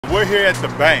We're here at the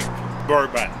bank,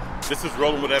 Burbank. This is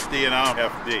Rolling with FD and I'm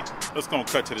FD. Let's go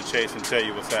cut to the chase and tell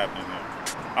you what's happening here.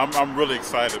 I'm really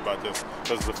excited about this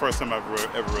because it's the first time I've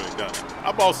ever really done it.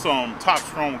 I bought some Topps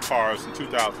Chrome cards in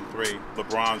 2003,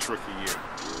 LeBron's rookie year.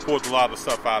 Pulled a lot of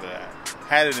stuff out of that.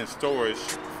 Had it in storage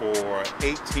for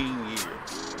 18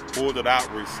 years. Pulled it out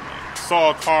recently.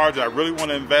 Saw a card that I really want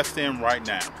to invest in right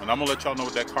now. And I'm going to let y'all know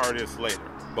what that card is later.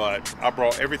 But I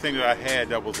brought everything that I had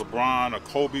that was LeBron, a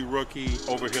Kobe rookie,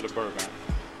 over here to Burbank.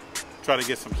 Try to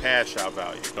get some cash out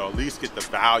value, or at least get the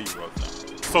value of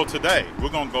them. So today, we're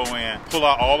going to go in, pull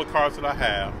out all the cards that I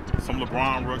have, some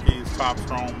LeBron rookies, Topps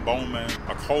Chrome, Bowman,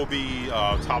 a Kobe,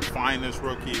 Top Finest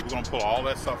rookie. We're going to pull all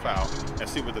that stuff out and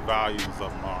see what the values of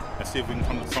them are. And see if we can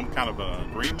come to some kind of an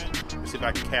agreement, and see if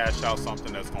I can cash out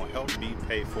something that's going to help me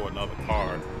pay for another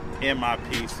card in my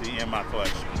PC, in my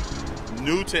collection.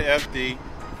 New to FD,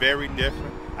 very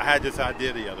different. I had this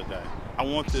idea the other day. I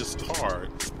want this card,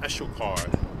 special card.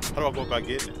 How do I go about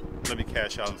getting it? Let me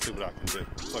cash out and see what I can do.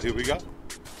 So here we go.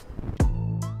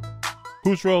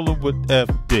 Who's rolling with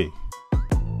FD?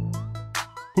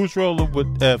 Who's rolling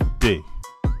with FD?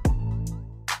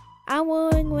 I'm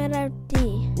rolling with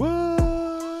FD.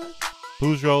 What?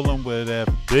 Who's rolling with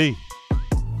FD?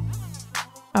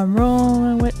 I'm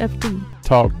rolling with FD.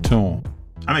 Talk to him.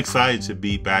 I'm excited to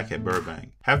be back at Burbank.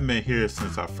 Haven't been here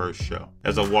since our first show.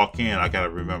 As I walk in, I gotta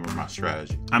remember my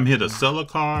strategy. I'm here to sell a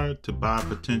card to buy a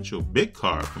potential big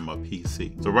card from a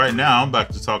PC. So right now, I'm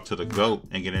about to talk to the GOAT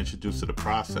and get introduced to the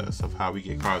process of how we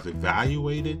get cards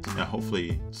evaluated and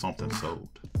hopefully something sold.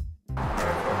 Hi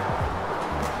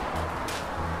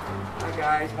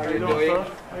guys, how you doing? Sir?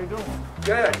 How you doing?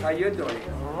 Good, how you doing?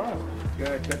 All right.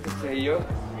 Good to see you.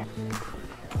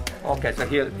 Okay, so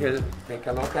he'll take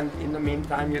a look, and in the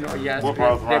meantime, yes,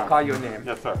 they call your name.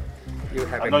 Yes, sir. You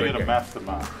have I know you're the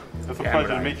mastermind. It's a pleasure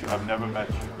to meet you. I've never met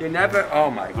you. You never?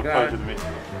 Oh my It's a God. pleasure to meet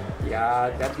you.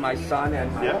 Yeah, that's my son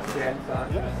and my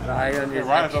grandson. Yeah. Ryan is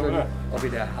Ryan's actually over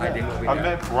there, hiding over I there.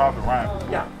 met Rob and Ryan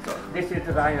before. Yeah, so this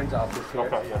is Ryan's office here.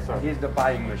 Okay, yes, sir. He's the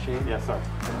buying machine. Yes, sir.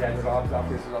 And then Rob's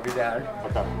office is over there.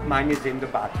 Okay. Mine is in the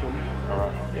bathroom. All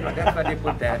right. That's where they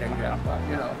put Dad and Grandpa,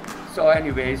 So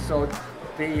anyway, so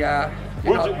the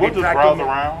We'll just browse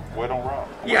around. Wait on Rob.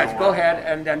 Yes, go ahead,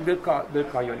 and then we'll call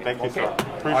your name. Thank you, okay? sir.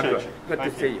 Appreciate you. Good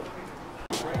Thank to see you.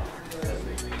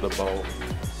 The bowl.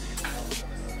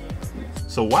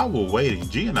 So while we're waiting,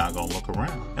 G and I are gonna look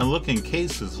around and look in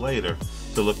cases later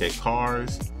to look at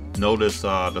cars. Notice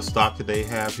the stock that they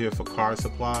have here for car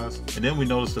supplies, and then we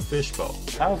notice the fishbowl.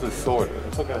 How's it sorted?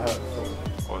 Let's look at how it's sorted.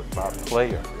 Or it's by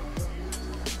player.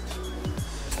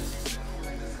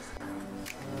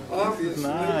 Obviously.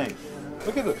 Nice.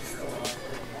 Look at this.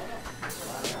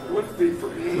 Would be for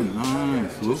me.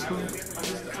 Nice. Luka,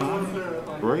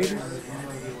 Tommy, Brady.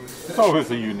 It's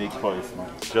always a unique place, man.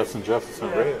 Justin Jefferson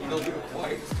red.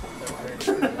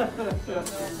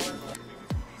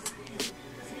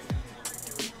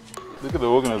 Look at the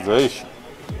organization.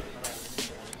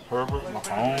 Herbert,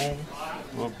 Mahomes,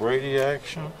 little Brady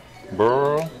action.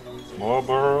 Burrow, more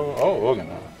Burrow. Oh,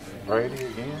 organized. Brady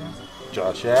again.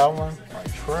 Josh Allen,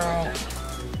 Mike Trout.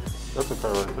 That's a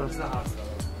card right there.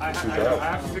 I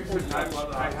have 6 of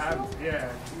them. I have,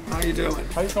 yeah. How you doing?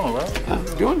 How you doing, Rob? I'm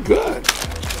doing good.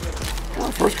 Well,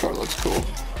 the first card looks cool.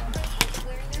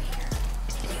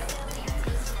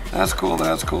 That's cool,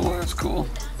 that's cool, that's cool.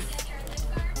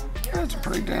 That's a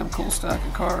pretty damn cool stack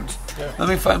of cards. Yeah. Let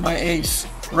me find my ace.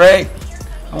 Ray,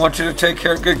 I want you to take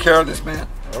good care of this man.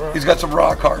 All right. He's got some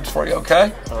raw cards for you,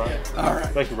 okay? All right. All right.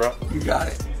 Thank you, Rob. You got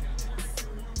it.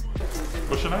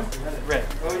 What's your name? Red.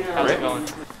 How's it going?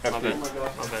 FD.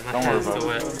 Don't worry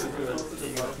about it.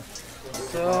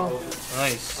 So,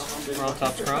 nice. We're on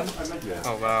Topps Chrome? Yeah.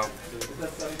 Oh, wow.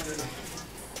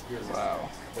 Wow.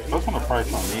 I just want to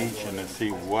price on each and then see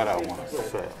what I want to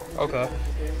sell. Okay.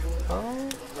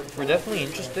 We're definitely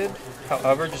interested.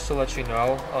 However, just to let you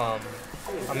know,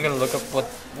 I'm going to look up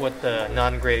what the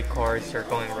non-graded cards are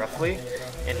going roughly,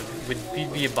 and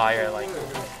we'd be a buyer like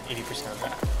 80% of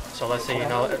that. So let's say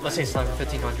let's say it's selling for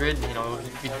 $1,500.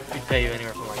 We'd pay you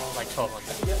anywhere from like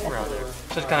 $1,200 around there.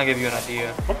 So just kind of give you an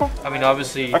idea. Okay. I mean,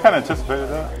 obviously. I kind of anticipated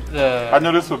that. I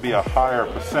knew this would be a higher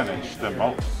percentage than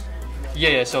most.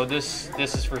 Yeah. So this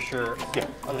is for sure. Yeah.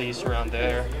 At least around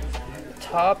there.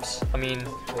 Tops. I mean,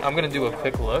 I'm gonna do a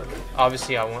quick look.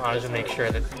 Obviously, I just make sure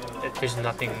that there's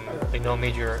nothing, like no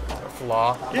major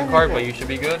flaw in the card, but you should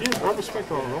be good. Yeah, I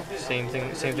respect all of them. Same thing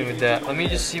with that. Let me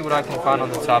just see what I can find on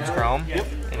the Topps Chrome,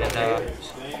 and then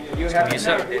Take your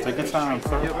time,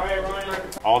 sir.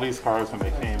 All these cards when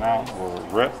they came out were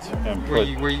ripped and put.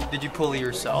 Did you pull it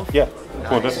yourself? Yeah.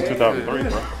 Well, this is 2003,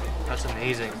 bro. That's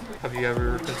amazing. Have you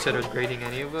ever considered grading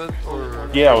any of it? Or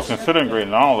Yeah, I was considering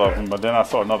grading all of them, but then I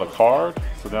saw another card,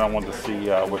 so then I wanted to see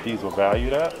what these were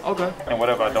valued at. Okay. And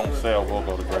whatever I don't sell, we'll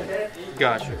go to grading.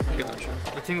 Gotcha.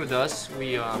 The thing with us,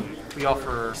 we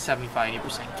offer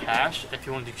 75-80% cash. If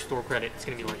you want to do store credit, it's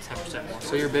going to be like 10% more.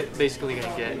 So you're basically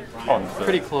going to get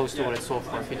pretty close to what it's sold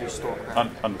for if you do store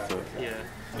credit. Understood. Yeah.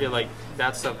 Yeah, like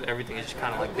that stuff, everything is just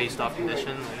kind of like based off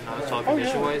condition, you know, it's all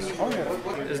condition wise. Oh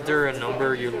yeah. Is there a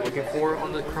number you're looking for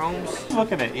on the chromes? I'm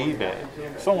looking at eBay,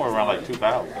 somewhere around like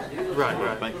 2,000. Right.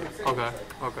 I think. Okay.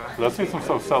 So I've seen some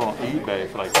stuff sell on eBay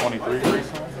for like 23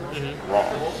 recently.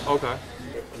 Raw. Okay.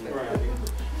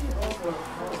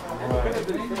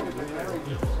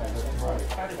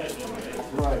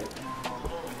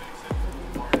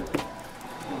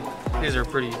 These are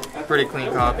pretty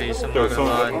clean copies. I'm not gonna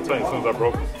lie. I'm telling you, as soon as I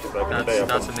broke them back in the day, I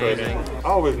That's put them straight in. amazing. I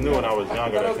always knew when I was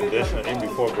younger that conditioning, even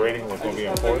before grading, was going to be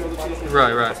important,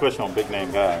 Right. especially on big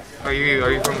name guys. Are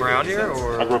you from around here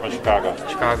or? I grew up in Chicago.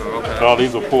 Chicago. Okay. So all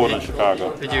these were pulled in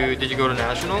Chicago. Did you go to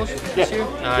nationals this year?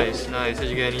 Nice. Did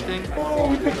you get anything? Oh,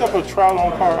 we picked up a Trout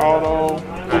on car auto,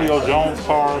 Julio Jones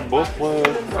card, booklet,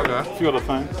 Okay. a few other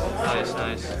things.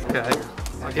 Nice. Okay.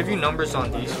 I'll give you numbers on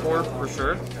these four for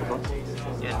sure.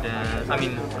 And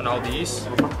then, on all these.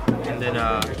 And then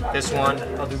this one,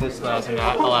 I'll do this last and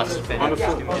I'll ask to finish.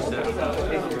 Just give me a sec.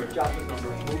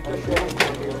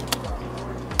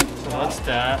 So that's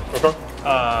that.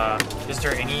 Okay. Is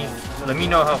there any, let me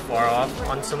know how far off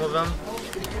on some of them.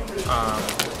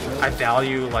 I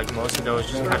value like most of those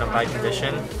just kind of by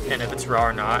condition and if it's raw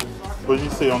or not. What did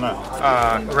you see on that?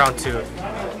 Around 2.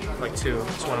 Like 2,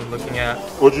 that's what I'm looking at.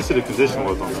 What did you see the condition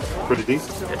was on that? Pretty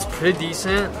decent? It's pretty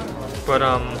decent, but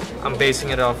I'm basing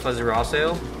it off as a raw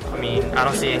sale. I mean, I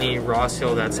don't see any raw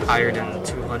sale that's higher than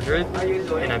 200,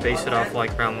 and I base it off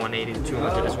like around 180 to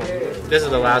 200 as well. This is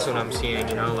the last one I'm seeing,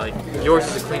 you know, like yours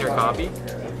is a cleaner copy,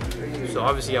 so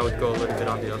obviously I would go a little bit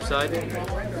on the upside.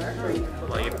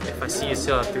 Like if I see a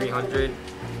sale at 300,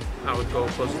 I would go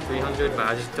close to 300, but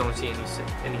I just don't see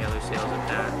any other sales at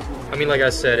that. I mean, like I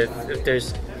said, if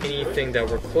there's anything that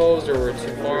we're closed or we're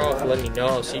too far off, let me know.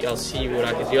 I'll see what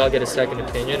I can do. I'll get a second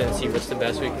opinion and see what's the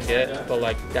best we can get. But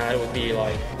like that would be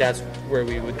like that's where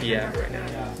we would be at right now.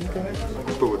 Okay.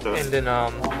 Cool with that. And then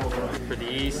for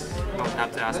these, I'll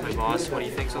have to ask my boss what he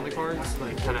thinks on the cards.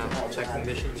 Like kind of check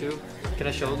condition too. Can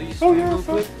I show these real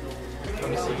quick? Let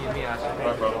me see. Let me ask him. All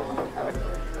right,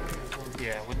 brother.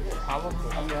 Yeah, would probably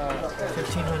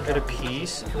 1,500 a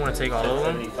piece if you want to take all of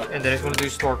them. And then if you want to do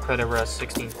store credit, we're at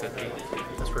 1,650.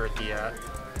 That's where it'd be at.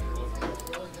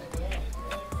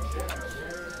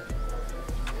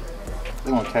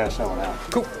 They want to cash out now.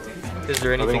 Cool. Is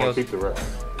there anything else? Keep the rest.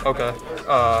 Okay.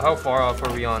 How far off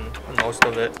are we on most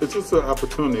of it? It's just an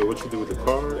opportunity of what you do with the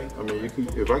card. I mean, you can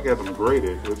if I get them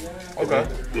graded, Okay.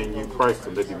 then you price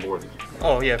them, they'd be more than that.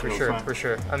 Oh yeah, for You know what I'm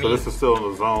sure. saying? I mean, So this is still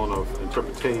in the zone of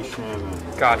interpretation.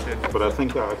 And, gotcha. but I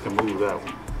think I can move that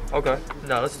one. Okay.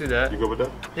 No, let's do that. You good with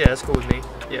that? Yeah, that's cool with me.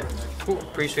 Yeah. Cool.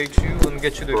 Appreciate you. Let me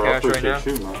get you the Bro, I cash right now.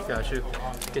 appreciate you, man. Got you.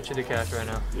 Get you the cash right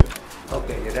now.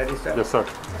 Okay, you ready, sir? Yes, sir.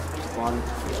 1,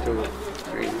 2,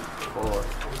 3, 4,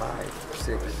 5,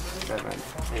 6, 7,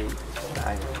 8,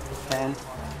 9, 10,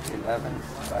 11,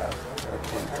 12,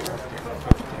 13, 14,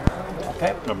 15.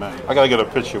 Okay. No, man. I gotta get a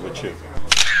picture with you.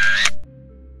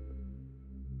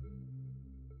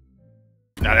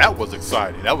 Now that was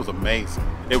exciting. That was amazing.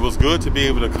 It was good to be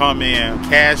able to come in,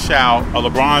 cash out a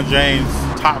LeBron James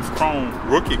Topps Chrome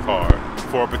rookie card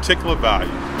for a particular value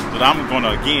that I'm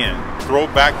gonna again throw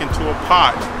back into a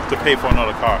pot to pay for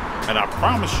another card. And I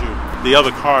promise you, the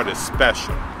other card is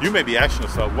special. You may be asking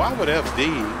yourself, why would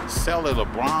FD sell a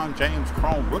LeBron James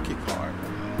Chrome rookie card?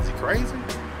 Is he crazy?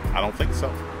 I don't think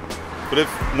so. But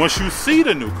once you see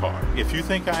the new card, if you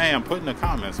think I am, put in the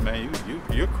comments, man,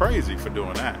 you're crazy for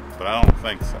doing that. But I don't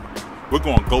think so. We're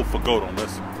going goat for goat on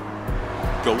this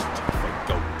one. Goat for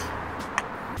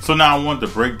goat. So now I wanted to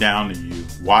break down to you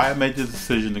why I made the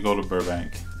decision to go to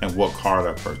Burbank and what card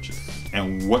I purchased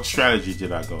and what strategy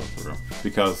did I go through.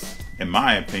 Because in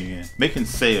my opinion, making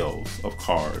sales of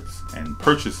cards and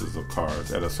purchases of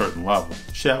cards at a certain level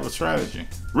should have a strategy.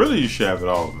 Really, you should have it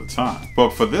all of the time.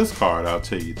 But for this card, I'll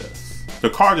tell you this. The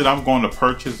card that I'm going to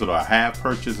purchase, that I have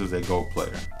purchased, is a GOAT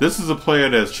player. This is a player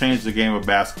that has changed the game of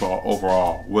basketball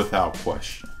overall, without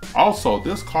question. Also,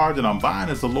 this card that I'm buying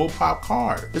is a low pop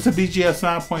card. It's a BGS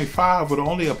 9.5 with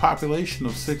only a population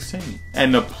of 16.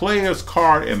 And the player's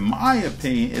card, in my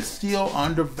opinion, is still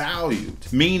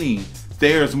undervalued, meaning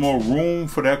there's more room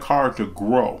for that card to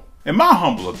grow. In my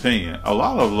humble opinion, a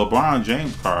lot of LeBron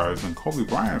James cards and Kobe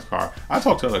Bryant's cards, I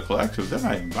talk to other collectors, they're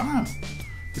not even buying them.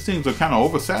 These things are kind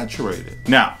of oversaturated.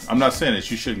 Now, I'm not saying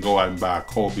that you shouldn't go out and buy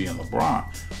Kobe and LeBron,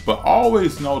 but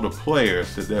always know the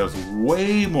players that there's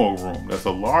way more room. There's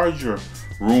a larger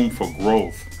room for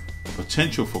growth, a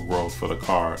potential for growth for the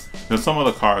card than some of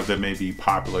the cards that may be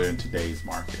popular in today's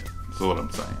market. That's what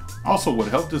I'm saying. Also, what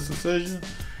helped this decision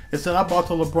is that I bought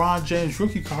the LeBron James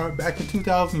rookie card back in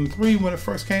 2003 when it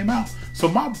first came out. So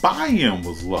my buy-in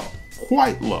was low,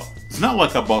 quite low. It's not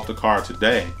like I bought the card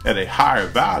today at a higher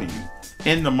value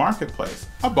in the marketplace.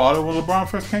 I bought it when LeBron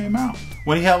first came out,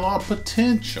 when he had a lot of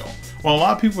potential. When a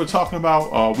lot of people were talking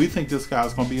about, we think this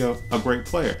guy's going to be a great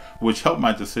player, which helped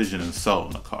my decision in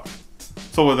selling the card.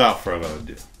 So without further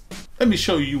ado, let me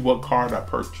show you what card I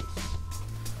purchased.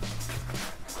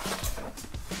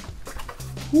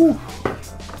 Whew.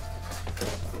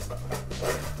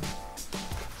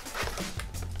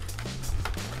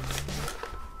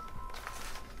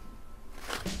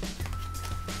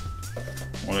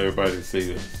 I want everybody to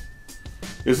see this.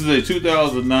 This is a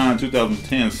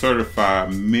 2009-2010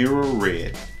 certified mirror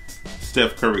red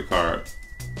Steph Curry card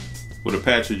with a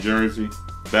patch of jersey,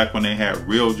 back when they had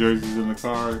real jerseys in the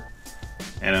card,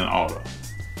 and an auto.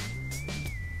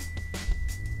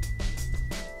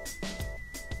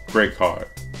 Great card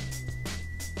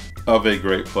of a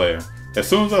great player. As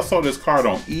soon as I saw this card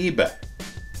on eBay,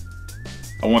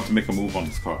 I want to make a move on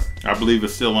this card. I believe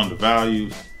it's still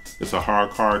undervalued. It's a hard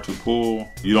card to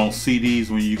pull. You don't see these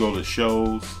when you go to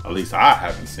shows. At least I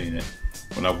haven't seen it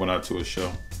when I went out to a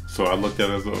show. So I looked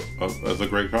at it as a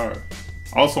great card.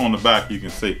 Also on the back, you can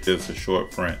see it's a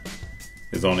short print.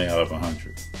 It's only out of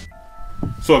 100.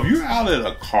 So if you're out at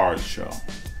a card show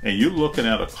and you're looking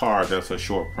at a card that's a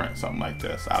short print, something like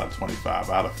this, out of 25,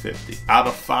 out of 50, out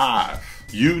of 5,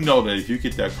 you know that if you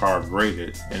get that card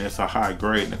graded and it's a high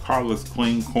grade and the card looks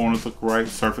clean, corners look right,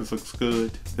 surface looks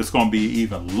good, it's going to be an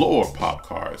even lower pop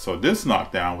card. So this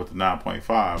knocked down with the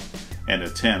 9.5 and the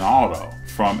 10 auto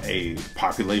from a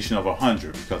population of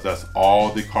 100, because that's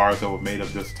all the cards that were made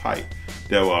of this type.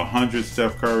 There were 100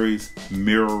 Steph Curry's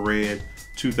mirror red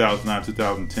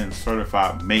 2009-2010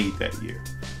 certified made that year.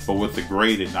 But with the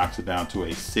grade, it knocks it down to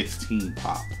a 16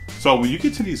 pop. So when you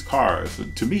get to these cards,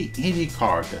 to me, any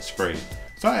card that's graded,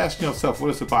 start asking yourself, what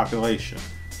is the population?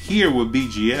 Here with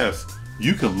BGS,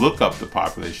 you can look up the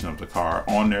population of the card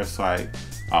on their site,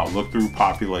 look through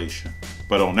population.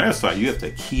 But on their site, you have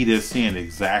to key this in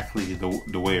exactly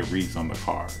the way it reads on the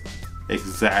card.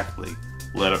 Exactly,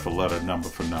 letter for letter, number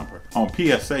for number. On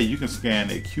PSA, you can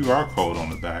scan a QR code on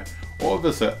the back, or if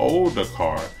it's an older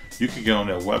card, you can get on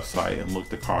their website and look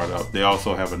the card up. They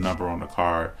also have a number on the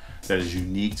card that is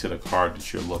unique to the card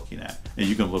that you're looking at. And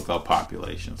you can look up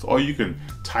populations. Or you can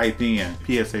type in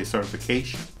PSA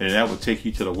certification, and that will take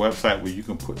you to the website where you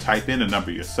can type in the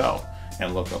number yourself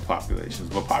and look up populations.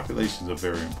 But populations are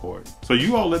very important. So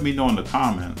you all let me know in the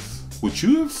comments, would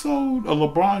you have sold a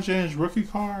LeBron James rookie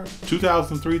card,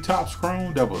 2003 Topps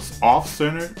Chrome, that was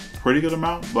off-centered, pretty good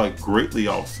amount, like greatly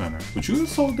off-centered? Would you have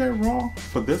sold that raw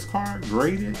for this card,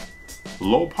 graded,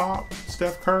 low pop,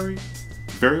 Steph Curry,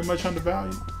 very much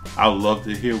undervalued? I'd love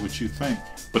to hear what you think.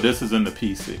 But this is in the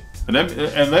PC.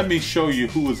 And let me show you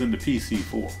who was in the PC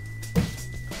for.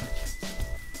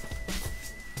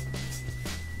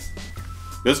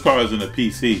 This card is in the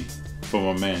PC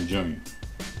for my man Junior.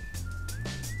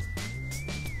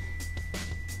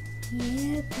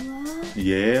 Yeah, bruh.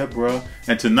 Yeah, bruh.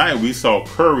 And tonight we saw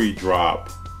Curry drop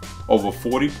over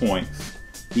 40 points.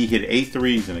 He hit 8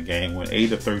 threes in the game, went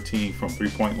 8 of 13 from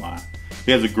three-point line.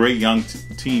 He has a great young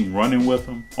team running with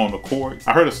him on the court.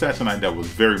 I heard a stat tonight that was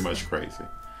very much crazy.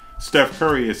 Steph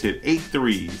Curry has hit 8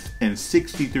 threes in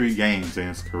 63 games in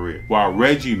his career, while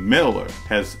Reggie Miller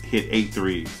has hit 8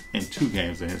 threes in 2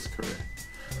 games in his career.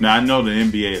 Now, I know the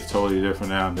NBA is totally different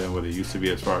now than what it used to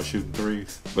be as far as shooting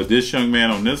threes, but this young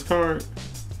man on this card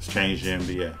has changed the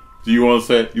NBA. Do you want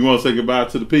to say goodbye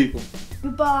to the people?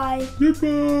 Goodbye.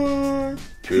 Goodbye.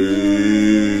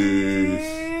 Peace.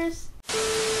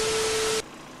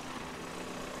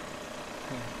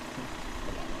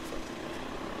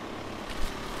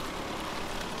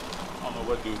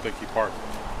 What dudes they keep parking?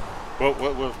 What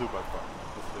do by park?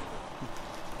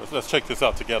 Let's check this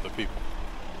out together, people.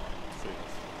 Let's see this.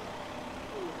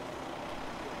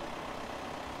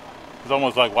 It's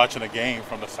almost like watching a game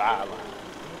from the sideline.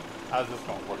 How's this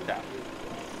gonna work out?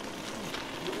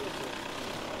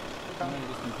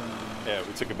 Yeah,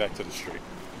 we took it back to the street.